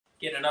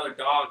getting another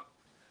dog.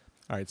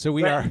 All right, so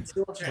we are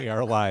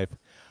live.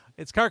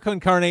 It's Car Con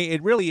Carne.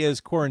 It really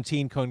is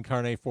Quarantine Con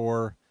Carne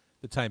for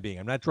the time being.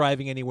 I'm not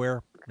driving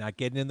anywhere, not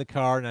getting in the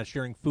car, not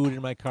sharing food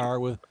in my car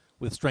with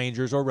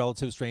strangers or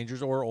relative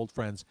strangers or old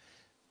friends.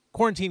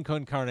 Quarantine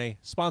Con Carne,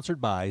 sponsored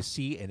by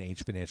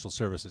C&H Financial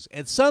Services.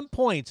 At some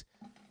point,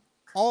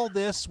 all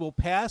this will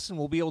pass and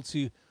we'll be able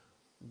to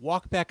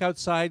walk back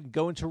outside and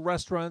go into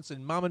restaurants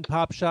and mom and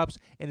pop shops.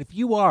 And if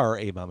you are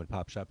a mom and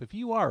pop shop, if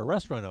you are a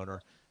restaurant owner,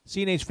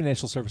 C&H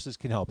Financial Services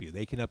can help you.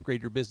 They can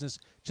upgrade your business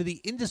to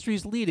the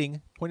industry's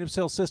leading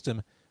point-of-sale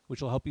system,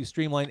 which will help you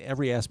streamline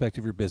every aspect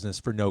of your business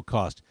for no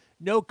cost.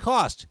 No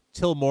cost.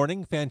 Til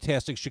Morning,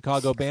 fantastic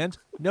Chicago band.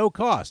 No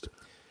cost.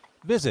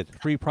 Visit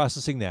Free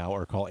Processing now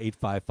or call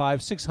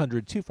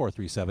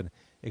 855-600-2437,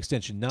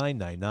 extension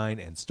 999,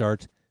 and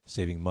start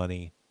saving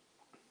money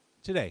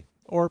today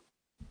or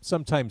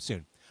sometime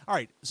soon. All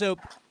right, so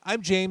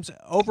I'm James.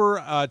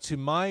 Over to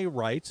my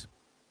right,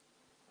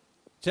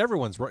 to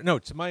everyone's right, no,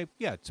 to my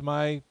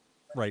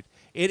right,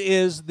 it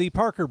is the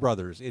Parker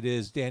brothers. It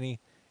is Danny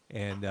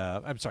and,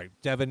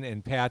 Devin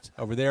and Pat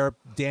over there.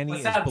 Danny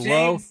What's is up,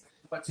 below. James?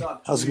 What's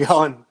up? How's it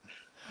going?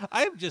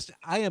 I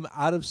am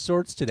out of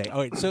sorts today.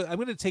 All right, so I'm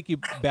going to take you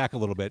back a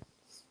little bit.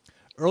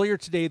 Earlier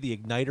today, the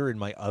igniter in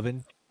my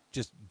oven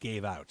just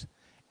gave out.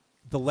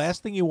 The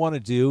last thing you want to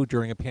do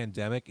during a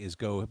pandemic is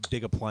go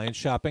big appliance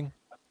shopping.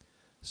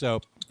 So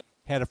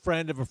had a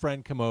friend of a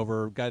friend come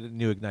over, got a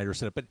new igniter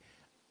set up. But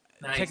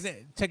Nice.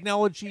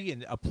 technology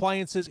and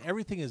appliances,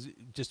 everything is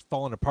just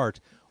falling apart.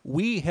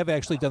 We have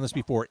actually done this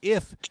before.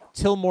 If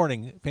Til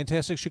Morning,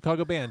 fantastic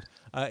Chicago band,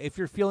 if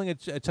you're feeling a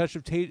touch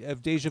of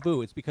deja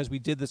vu, it's because we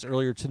did this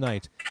earlier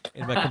tonight,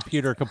 and my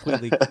computer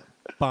completely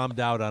bombed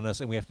out on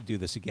us, and we have to do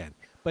this again.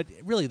 But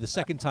really, the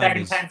second time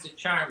Second time's a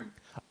charm.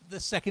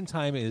 The second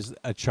time is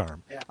a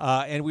charm.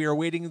 Yeah. And we are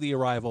awaiting the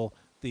arrival,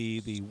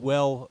 the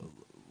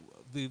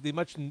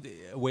much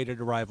awaited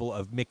arrival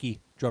of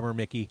Mickey, drummer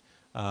Mickey.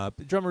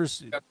 Drummers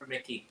Drummer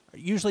Mickey. are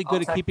usually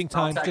good at keeping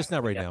time, just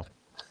not right now.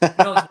 Who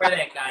knows where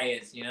that guy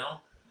is, you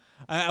know?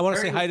 I want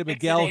to say hi to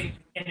Miguel. An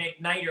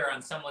igniter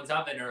on someone's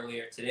oven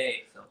earlier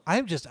today. So.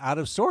 I'm just out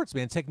of sorts,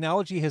 man.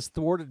 Technology has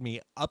thwarted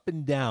me up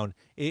and down.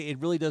 It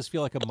really does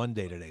feel like a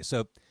Monday today.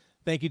 So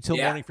thank you, Til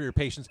Morning, for your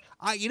patience.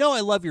 I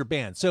love your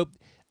band. So,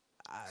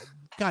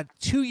 God,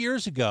 2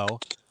 years ago,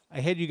 I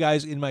had you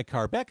guys in my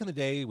car. Back in the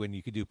day when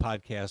you could do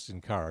podcasts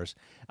in cars.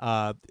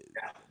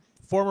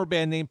 Former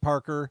band name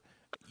Parker.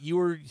 You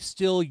were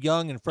still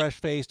young and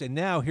fresh-faced, and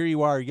now here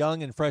you are,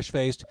 young and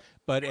fresh-faced,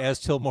 but as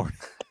Til Morning.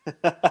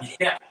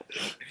 Yeah.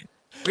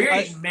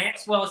 We're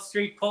Maxwell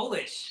Street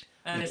Polish.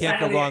 You can't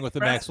go wrong with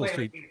the Maxwell Expressway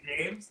Street. with you,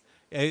 James.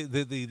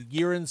 The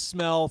urine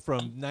smell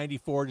from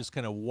 94 just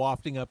kind of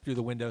wafting up through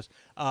the windows.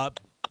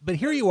 But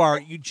here you are.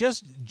 You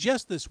just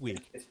this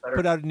week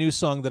put out a new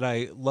song that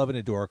I love and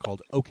adore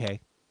called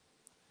 "Okay,"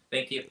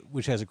 Thank you.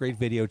 which has a great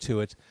video to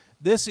it.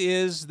 This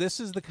is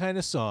the kind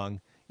of song.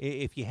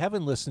 If you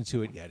haven't listened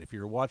to it yet, if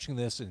you're watching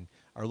this and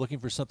are looking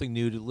for something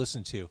new to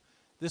listen to,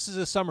 this is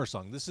a summer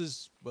song. This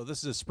is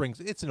a spring.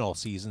 It's an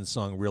all-season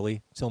song,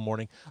 really, Til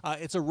Morning.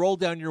 It's a roll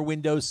down your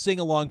windows, sing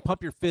along,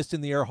 pump your fist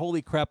in the air.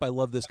 Holy crap, I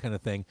love this kind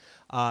of thing.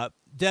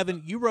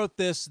 Devin, you wrote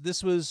this.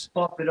 This was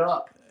Pump it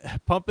up.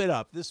 Pump It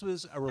Up. This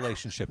was a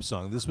relationship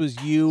song. This was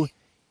you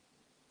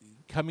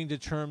coming to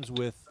terms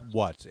with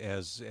what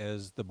as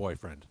the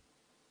boyfriend?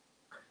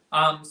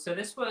 So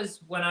this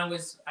was when I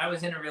was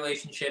in a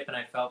relationship and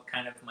I felt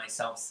kind of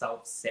myself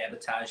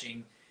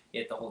self-sabotaging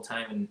it the whole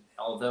time. And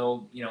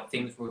although,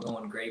 things were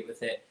going great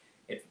with it,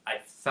 I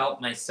felt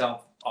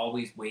myself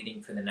always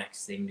waiting for the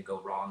next thing to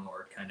go wrong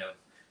or kind of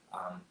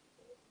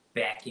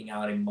backing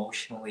out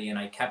emotionally. And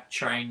I kept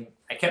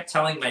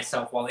telling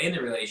myself while in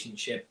the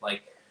relationship,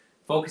 like,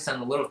 focus on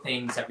the little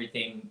things,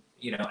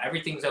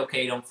 everything's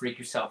okay. Don't freak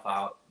yourself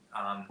out.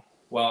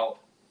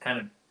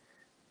 Kind of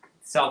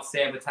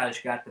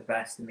self-sabotage got the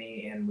best of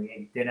me, and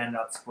we did end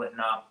up splitting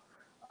up.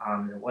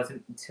 It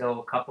wasn't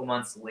until a couple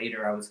months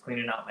later I was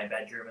cleaning out my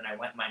bedroom, and I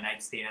went to my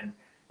nightstand,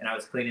 and I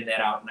was cleaning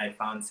that out, and I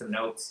found some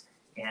notes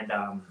and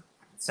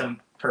some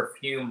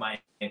perfume my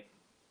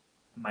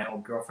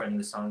old girlfriend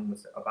the song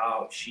was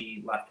about.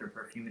 She left her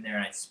perfume in there,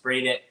 and I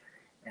sprayed it,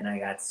 and I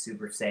got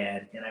super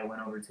sad, and I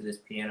went over to this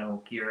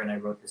piano gear, and I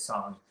wrote the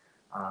song.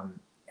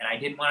 And I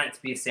didn't want it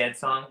to be a sad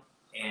song,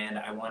 and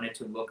I wanted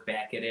to look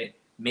back at it.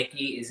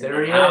 Mickey is in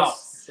the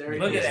house.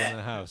 Look at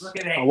that. Look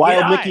at that. A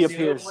wild Mickey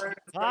appears.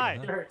 Hi.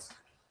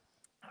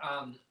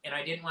 And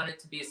I didn't want it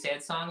to be a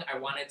sad song. I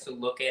wanted to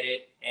look at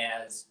it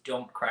as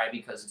don't cry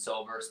because it's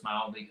over,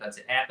 smile because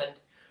it happened.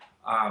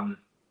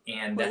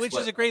 Which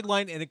is a great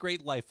line and a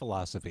great life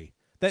philosophy.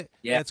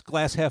 That's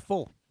glass half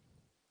full.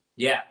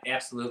 Yeah,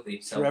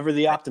 absolutely. So forever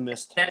the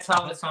optimist. That's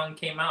how the song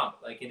came out.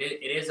 Like it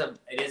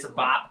is a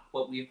bop,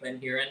 what we've been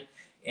hearing,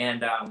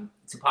 and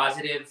it's a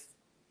positive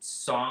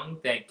song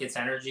that gets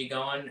energy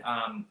going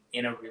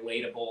in a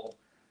relatable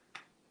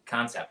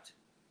concept.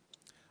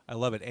 I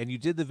love it. And you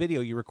did the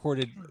video. You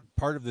recorded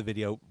part of the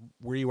video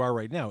where you are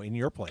right now in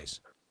your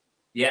place.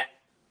 Yeah.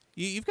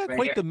 You've got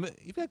right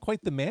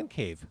quite the man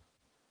cave.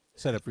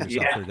 set up for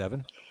yourself there,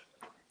 Devin.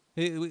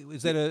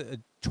 Is that a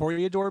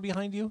toreador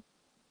behind you?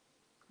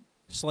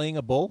 Slaying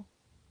a bull?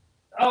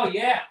 Oh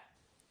yeah.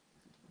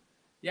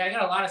 Yeah, I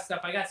got a lot of stuff.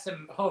 I got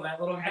some.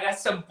 I got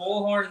some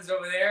bull horns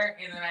over there,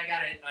 and then I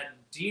got a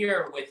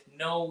deer with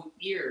no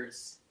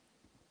ears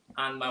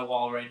on my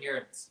wall right here.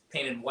 It's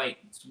painted white.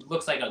 It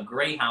looks like a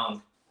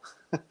greyhound.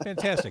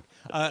 Fantastic.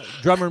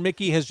 Drummer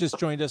Mickey has just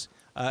joined us.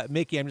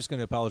 Mickey, I'm just going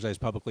to apologize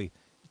publicly.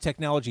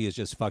 Technology has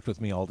just fucked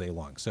with me all day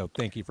long, so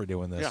thank you for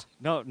doing this.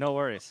 Yeah, no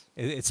worries.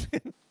 It's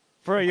been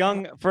for a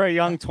young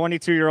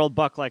 22-year-old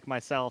buck like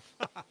myself.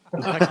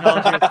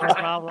 Technology is no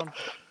problem.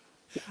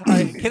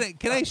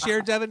 Can I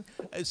share, Devin?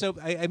 So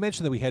I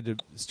mentioned that we had to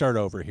start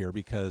over here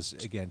because,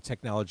 again,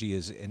 technology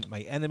is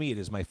my enemy. It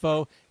is my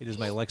foe. It is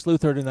my Lex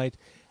Luthor tonight.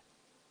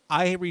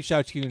 I reached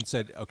out to you and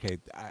said, okay,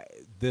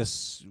 the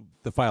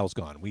file's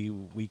gone.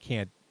 We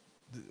can't.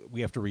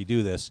 We have to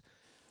redo this.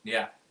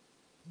 Yeah.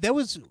 That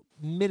was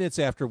minutes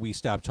after we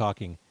stopped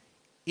talking.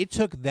 It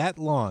took that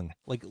long,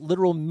 like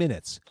literal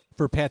minutes,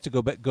 for Pat to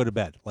go to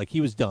bed. Like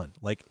he was done.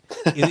 Like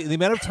the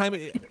amount of time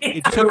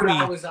it took me.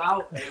 I was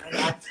out.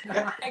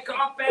 I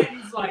got bed.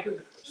 He's like,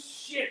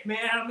 "Shit,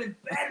 man, I'm in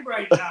bed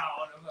right now."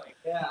 And I'm like,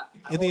 "Yeah."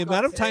 And the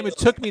amount of time it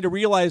took me to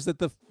realize that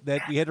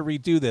we had to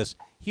redo this,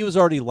 he was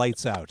already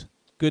lights out.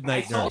 Good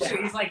night, nurse.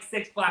 He's like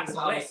 6 blocks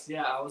away.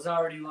 I was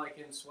already like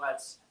in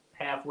sweats,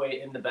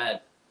 halfway in the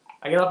bed.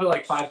 I got up at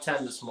like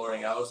 5:10 this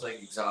morning. I was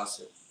like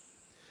exhausted.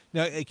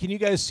 Now, can you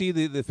guys see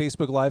the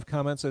Facebook Live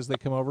comments as they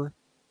come over?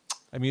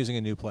 I'm using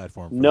a new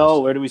platform.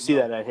 No, where do we see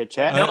that? I hit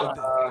chat.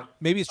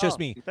 Maybe it's just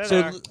me.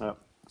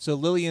 So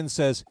Lillian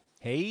says,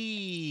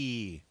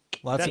 "Hey."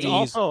 Lots of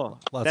E's.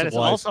 That is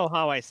also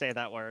how I say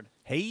that word.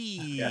 Hey.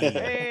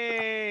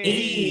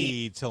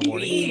 Hey. Till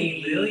Morning.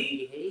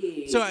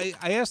 Hey. So I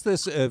asked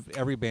this of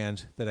every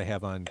band that I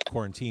have on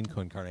Quarantine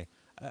Con Carne.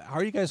 How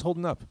are you guys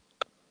holding up?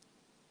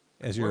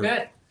 As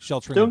you're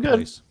sheltering in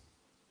place.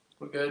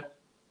 We're good.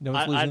 No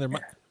one's losing their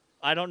mind.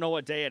 I don't know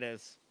what day it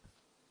is.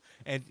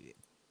 And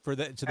to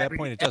that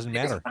point, it doesn't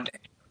matter.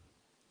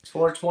 It's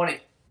 420.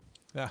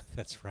 Ah,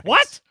 that's right.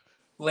 What?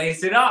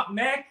 Lace it up,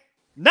 Mick.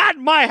 Not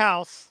in my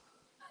house.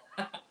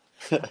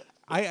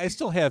 I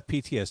still have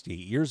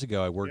PTSD. Years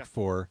ago, I worked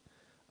for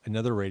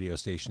another radio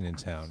station in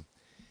town,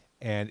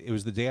 and it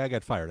was the day I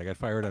got fired. I got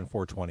fired on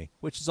 420,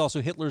 which is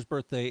also Hitler's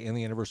birthday and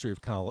the anniversary of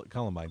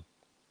Columbine.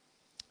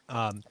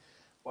 Wow.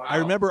 I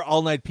remember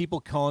all night people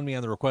calling me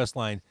on the request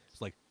line.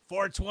 It's like,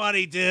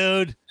 420,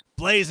 dude.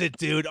 Blaze it,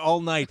 dude, all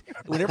night.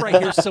 Whenever I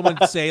hear someone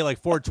say like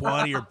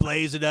 420 or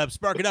blaze it up,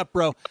 spark it up,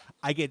 bro,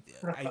 I get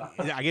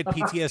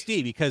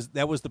PTSD because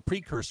that was the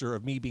precursor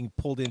of me being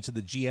pulled into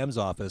the GM's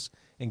office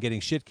and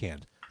getting shit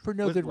canned for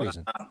no good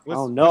reason.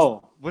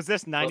 Was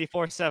this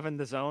 94.7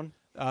 The Zone?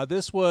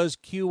 This was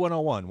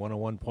Q101,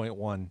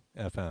 101.1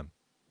 FM.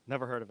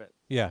 Never heard of it.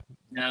 Yeah.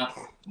 No.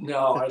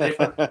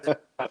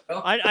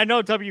 I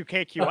know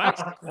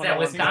WKQX. That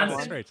Wisconsin.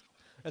 That's right.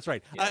 That's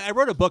right. Yeah. I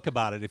wrote a book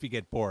about it if you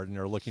get bored and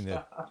are looking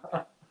to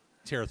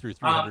tear through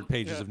 300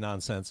 pages of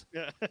nonsense.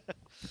 Yeah.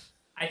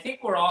 I think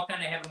we're all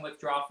kind of having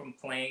withdrawal from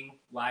playing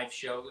live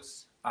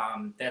shows.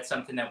 That's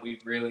something that we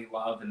really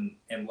love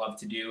and love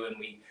to do. And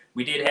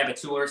we did have a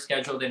tour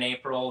scheduled in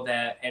April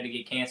that had to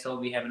get canceled.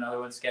 We have another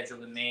one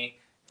scheduled in May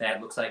that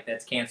looks like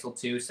that's canceled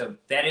too. So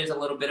that is a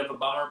little bit of a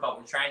bummer, but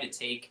we're trying to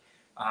take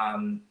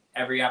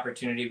every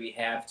opportunity we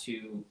have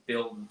to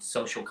build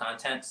social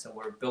content. So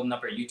we're building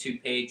up our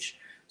YouTube page.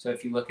 So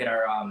if you look at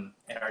our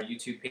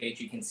YouTube page,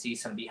 you can see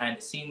some behind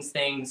the scenes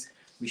things.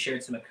 We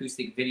shared some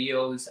acoustic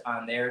videos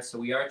on there. So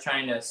we are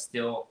trying to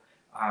still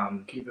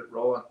keep it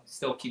rolling.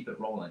 Still keep it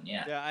rolling,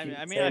 yeah. Yeah, I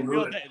mean, I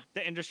feel that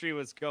the industry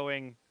was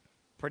going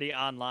pretty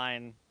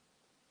online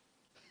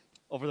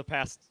over the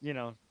past,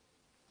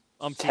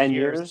 10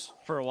 years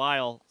for a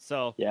while.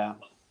 So yeah,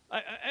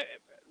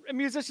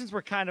 musicians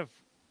were kind of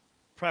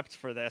prepped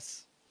for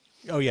this.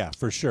 Oh yeah,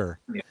 for sure.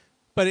 Yeah.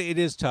 But it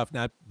is tough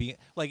not being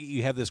like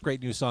you have this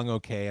great new song.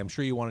 Okay, I'm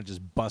sure you want to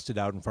just bust it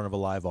out in front of a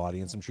live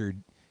audience. I'm sure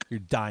you're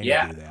dying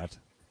to do that.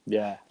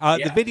 Yeah.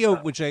 The video,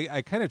 which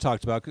I kind of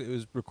talked about, it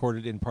was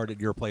recorded in part at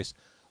your place.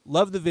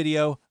 Love the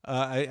video.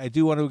 I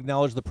do want to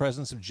acknowledge the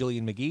presence of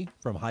Jillian McGee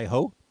from Hi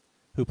Ho,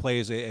 who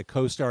plays a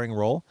co-starring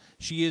role.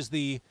 She is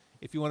the,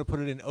 if you want to put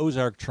it in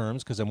Ozark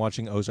terms, because I'm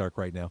watching Ozark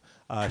right now,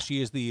 she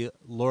is the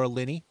Laura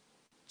Linney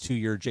to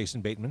your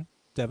Jason Bateman,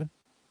 Devin.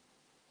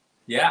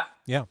 Yeah.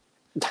 Yeah.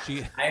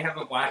 I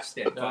haven't watched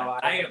it, but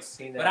I have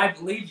seen it. But I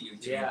believe you,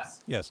 James. Yeah.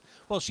 Yes.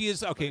 Well, she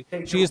is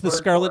She is the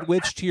Scarlet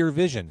Witch to your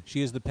Vision.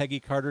 She is the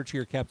Peggy Carter to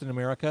your Captain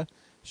America.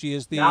 She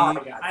is the.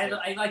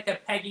 I like the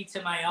Peggy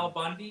to my Al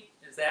Bundy.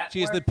 Is that?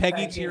 She is the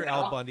Peggy to your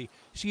Al Bundy.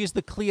 She is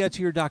the Clea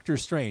to your Doctor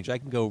Strange. I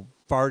can go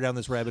far down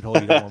this rabbit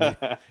hole.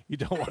 You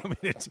don't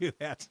want me to do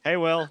that. Hey,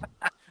 Will.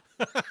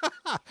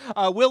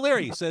 Will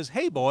Leary says,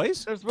 "Hey,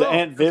 boys." The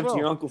Aunt Viv to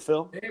your Uncle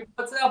Phil. Hey,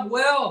 what's up,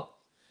 Will?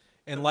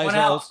 And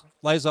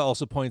Liza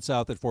also points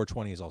out that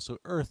 420 is also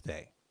Earth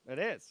Day. It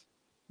is.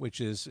 Which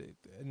is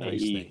a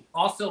nice thing.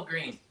 Also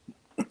green.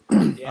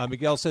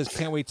 Miguel says,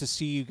 can't wait to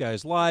see you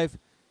guys live.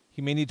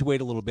 he may need to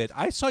wait a little bit.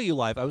 I saw you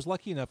live. I was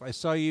lucky enough. I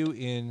saw you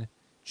in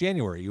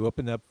January. You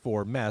opened up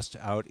for Mest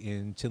out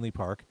in Tinley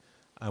Park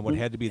on what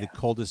had to be the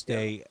coldest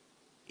day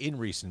in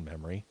recent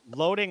memory.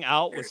 Loading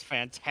out was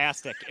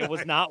fantastic. It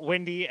was not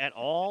windy at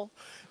all.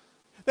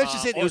 That's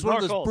just it. It was one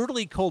of those cold.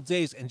 brutally cold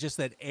days, and just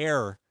that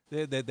air,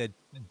 that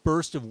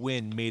burst of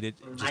wind made it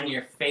just on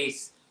your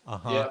face.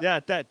 Yeah,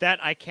 that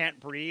I can't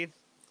breathe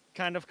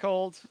kind of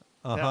cold.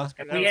 We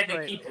had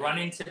to keep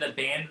running to the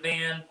band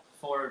van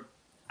for,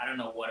 I don't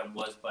know what it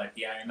was, but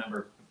yeah, I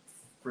remember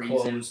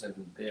freezing.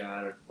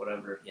 And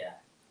whatever. Yeah,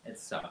 it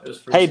sucked. It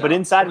was Hey, but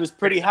inside was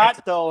pretty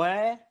hot though,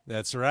 hey?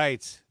 That's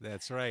right.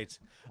 That's right.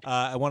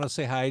 I want to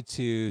say hi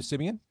to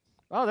Simeon.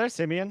 Oh, there's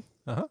Simeon.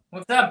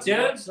 What's up, dude?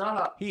 What's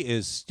up? He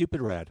is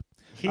stupid rad.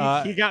 He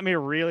got me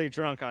really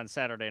drunk on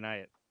Saturday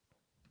night.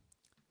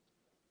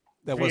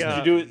 That wasn't. Did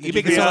you do it? He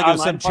makes it sound like it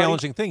was some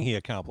challenging thing he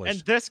accomplished.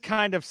 And this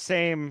kind of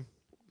same,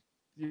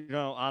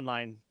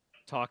 online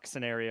talk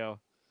scenario.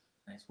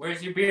 Nice.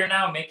 Where's your beer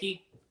now,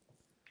 Mickey?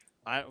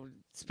 I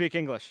speak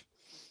English.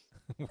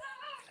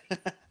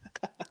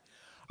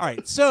 All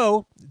right,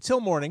 so Til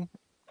Morning,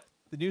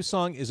 the new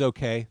song is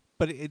okay,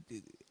 but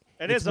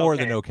it's more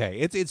than okay.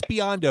 It's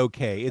beyond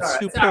okay. It's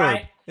superb. It's all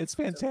right. It's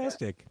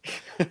fantastic.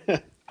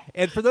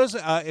 And for those,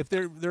 if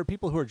there are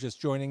people who are just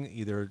joining,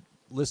 either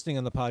listening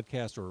on the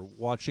podcast or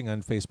watching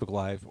on Facebook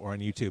Live or on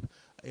YouTube,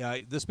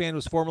 this band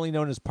was formerly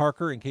known as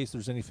Parker, in case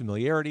there's any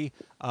familiarity.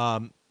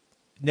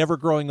 Never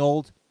Growing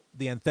Old,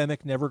 the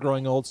anthemic Never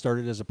Growing Old,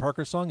 started as a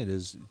Parker song. It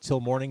is Til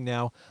Morning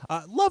now.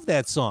 Love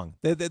that song.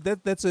 That's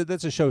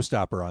a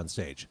showstopper on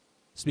stage.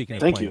 Speaking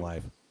of playing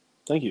live.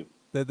 Thank you.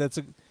 That's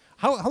a.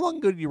 How long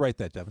ago did you write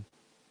that, Devin?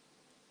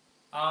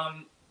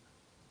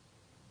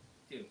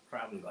 Dude,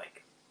 probably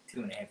like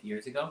 2.5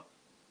 years ago.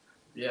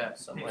 Yeah,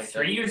 something like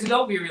 3 years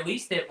ago. We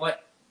released it. A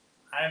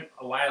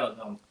while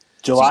ago.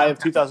 July of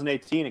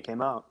 2018, it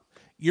came out.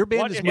 Your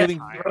band is moving.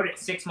 We wrote it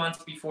 6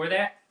 months before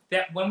that.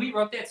 That when we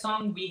wrote that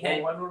song, we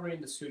had. When were we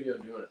in the studio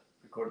doing it,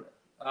 recording it?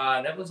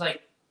 That was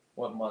like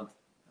What month?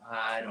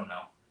 I don't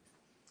know.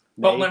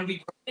 May? But when we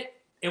wrote it,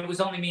 it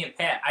was only me and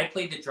Pat. I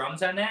played the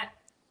drums on that.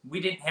 We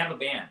didn't have a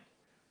band,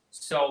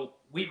 so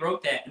we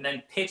wrote that and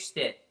then pitched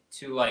it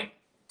to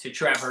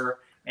Trevor,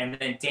 and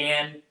then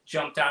Dan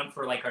jumped on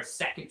for like our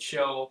second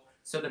show.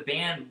 So the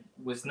band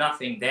was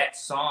nothing. That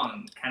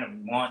song kind of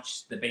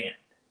launched the band.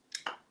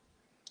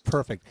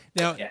 Perfect.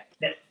 Now,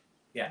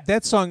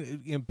 that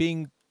song,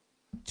 being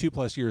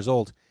 2+ years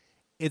old,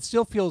 it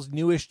still feels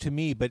newish to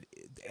me. But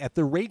at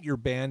the rate your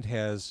band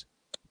has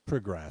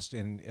progressed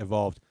and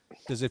evolved,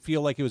 does it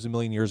feel like it was a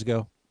million years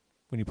ago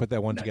when you put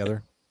that one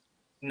together?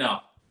 No,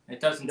 it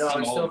doesn't. No,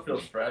 seem it still old.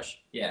 feels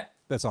fresh. Yeah,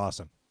 that's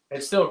awesome.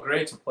 It's still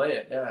great to play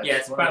it. Yeah,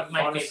 it's probably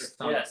my favorite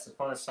song. Yeah, it's the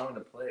funnest song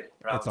to play.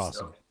 That's awesome.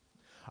 Still.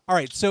 All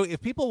right, so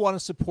if people want to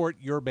support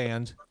your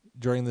band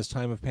during this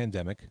time of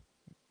pandemic,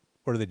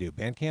 what do they do?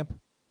 Bandcamp?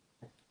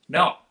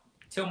 No,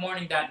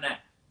 tilmorning.net.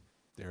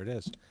 There it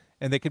is.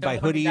 And they could buy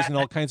hoodies and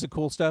all kinds of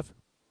cool stuff?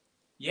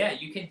 Yeah,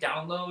 you can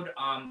download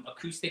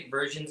acoustic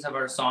versions of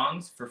our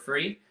songs for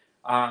free.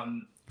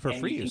 For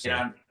free, you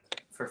say?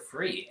 For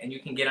free. And you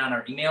can get on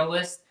our email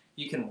list.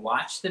 You can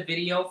watch the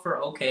video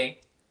for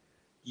OK.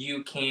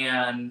 You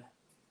can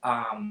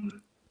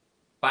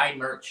buy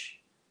merch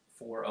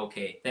for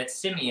OK. That's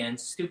Simeon,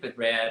 Stupid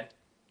Rad,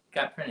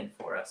 got printed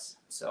for us.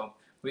 So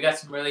we got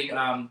some really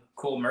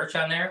cool merch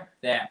on there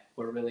that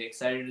we're really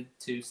excited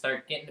to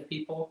start getting to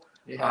people.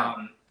 Yeah.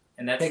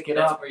 And that's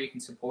where you can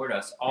support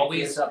us.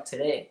 Always up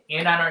today.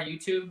 And on our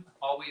YouTube,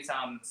 always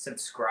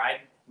subscribe.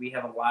 We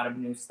have a lot of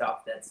new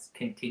stuff that's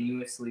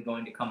continuously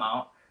going to come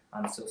out.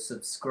 So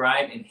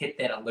subscribe and hit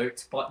that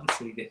alerts button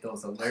so you get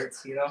those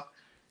alerts,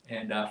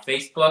 And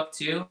Facebook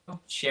too.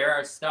 Share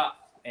our stuff,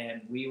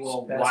 and we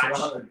will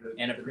watch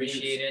and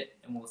appreciate it,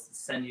 and we'll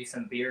send you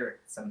some beer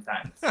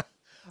sometimes.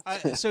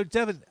 So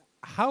Devin,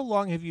 how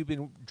long have you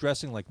been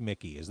dressing like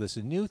Mickey? Is this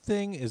a new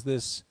thing? Is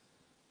this?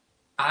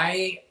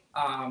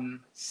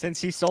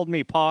 Since he sold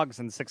me Pogs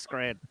in 6th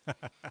grade.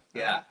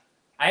 Yeah,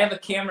 I have a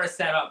camera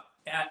set up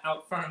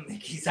out front of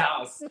Mickey's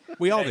house.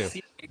 We all do.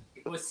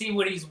 We'll see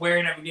what he's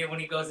wearing every day when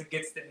he goes and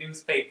gets the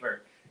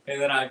newspaper,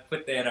 and then I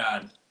put that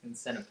on and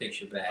send a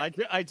picture back.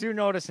 I do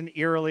notice an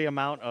eerily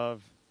amount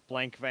of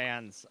blank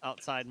vans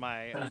outside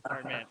my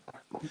apartment.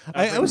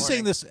 I was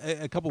saying this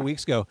a couple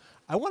weeks ago.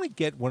 I want to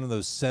get one of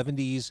those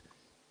 70s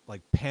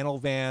like panel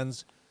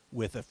vans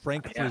with a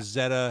Frank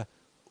Frazetta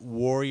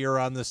warrior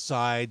on the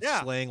side,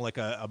 slaying like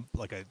a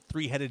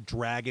 3-headed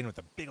dragon with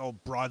a big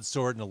old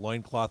broadsword and a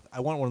loincloth.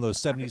 I want one of those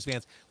 70s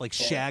vans, like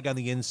Shag on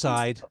the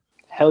inside.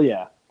 Hell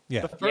yeah.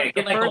 Yeah.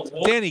 Get like a wolf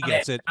Danny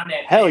gets it. On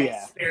that Hell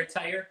yeah. spare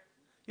tire.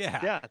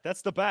 Yeah,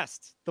 that's the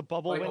best. The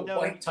bubble window. A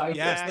white tiger.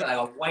 Yes. Like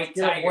a white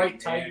tiger. White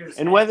tigers.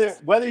 And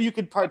whether you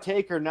could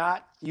partake or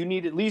not, you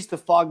need at least a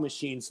fog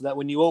machine so that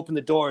when you open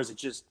the doors, it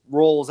just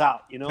rolls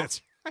out,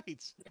 That's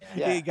right.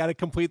 Yeah. You got to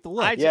complete the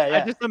look. I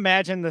just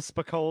imagine the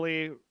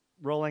Spicoli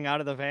rolling out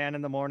of the van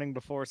in the morning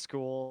before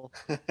school,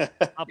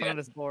 hopping on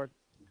his board.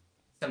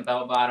 Some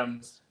bell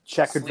bottoms.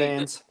 Checkered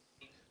vans.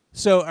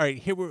 So, all right,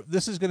 here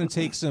this is going to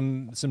take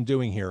some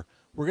doing here.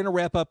 We're going to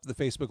wrap up the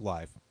Facebook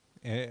Live.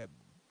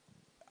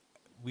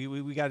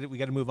 We got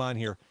to move on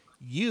here.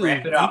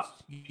 Wrap it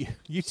up.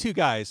 You two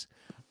guys,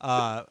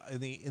 in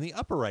the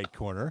upper right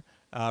corner,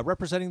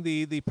 representing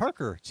the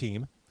Parker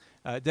team,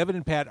 Devin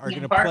and Pat are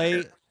going to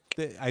play.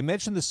 I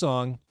mentioned the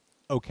song.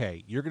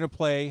 Okay, you're going to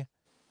play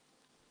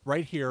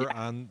right here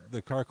on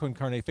the Car Con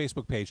Carne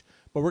Facebook page,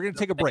 but we're going to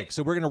take a break.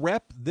 So we're going to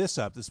wrap this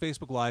up, this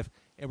Facebook Live,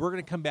 and we're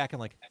going to come back in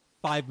like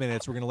 5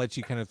 minutes. We're going to let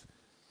you kind of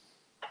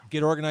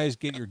get organized,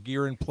 get your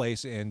gear in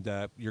place, and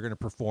you're going to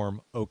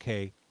perform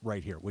okay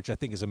right here, which I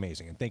think is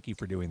amazing. And thank you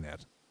for doing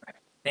that.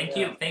 Thank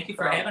you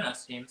for having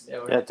us, James.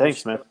 Yeah,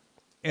 thanks, man.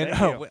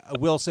 And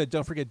Will said,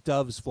 don't forget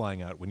doves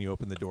flying out when you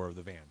open the door of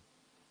the van.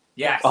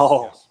 Yes.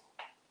 Oh.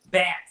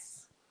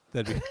 Bats.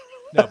 That'd be,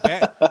 no,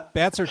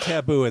 bats are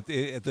taboo at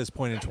this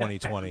point in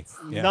 2020.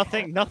 Yeah.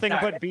 Nothing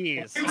but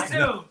bees. Too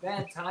soon.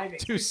 Bad timing.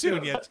 Too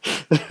soon yet.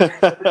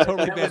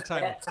 Totally bad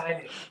timing.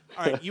 timing.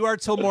 All right, you are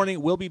Till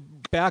Morning. We'll be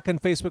back on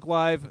Facebook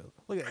Live.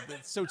 Look at that.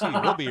 It's so teeny.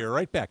 We'll be here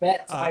right back.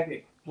 Bad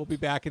timing. We'll be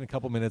back in a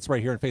couple minutes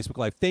right here on Facebook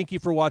Live. Thank you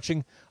for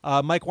watching.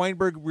 Mike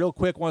Weinberg, real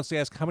quick, wants to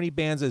ask, how many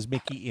bands is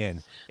Mickey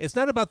in? It's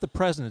not about the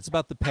present. It's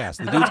about the past.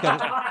 The dude's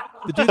got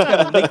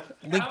a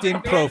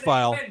LinkedIn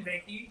profile.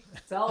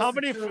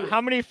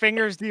 How many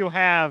fingers do you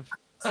have?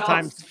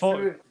 Times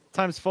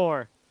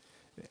four.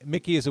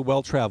 Mickey is a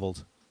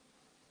well-traveled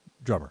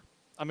drummer.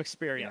 I'm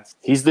experienced.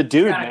 He's the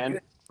dude,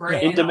 man.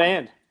 In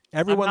demand.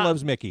 Everyone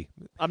loves Mickey.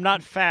 I'm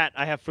not fat.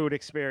 I have food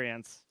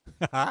experience.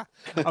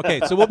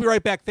 Okay, so we'll be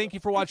right back. Thank you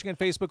for watching on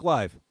Facebook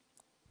Live.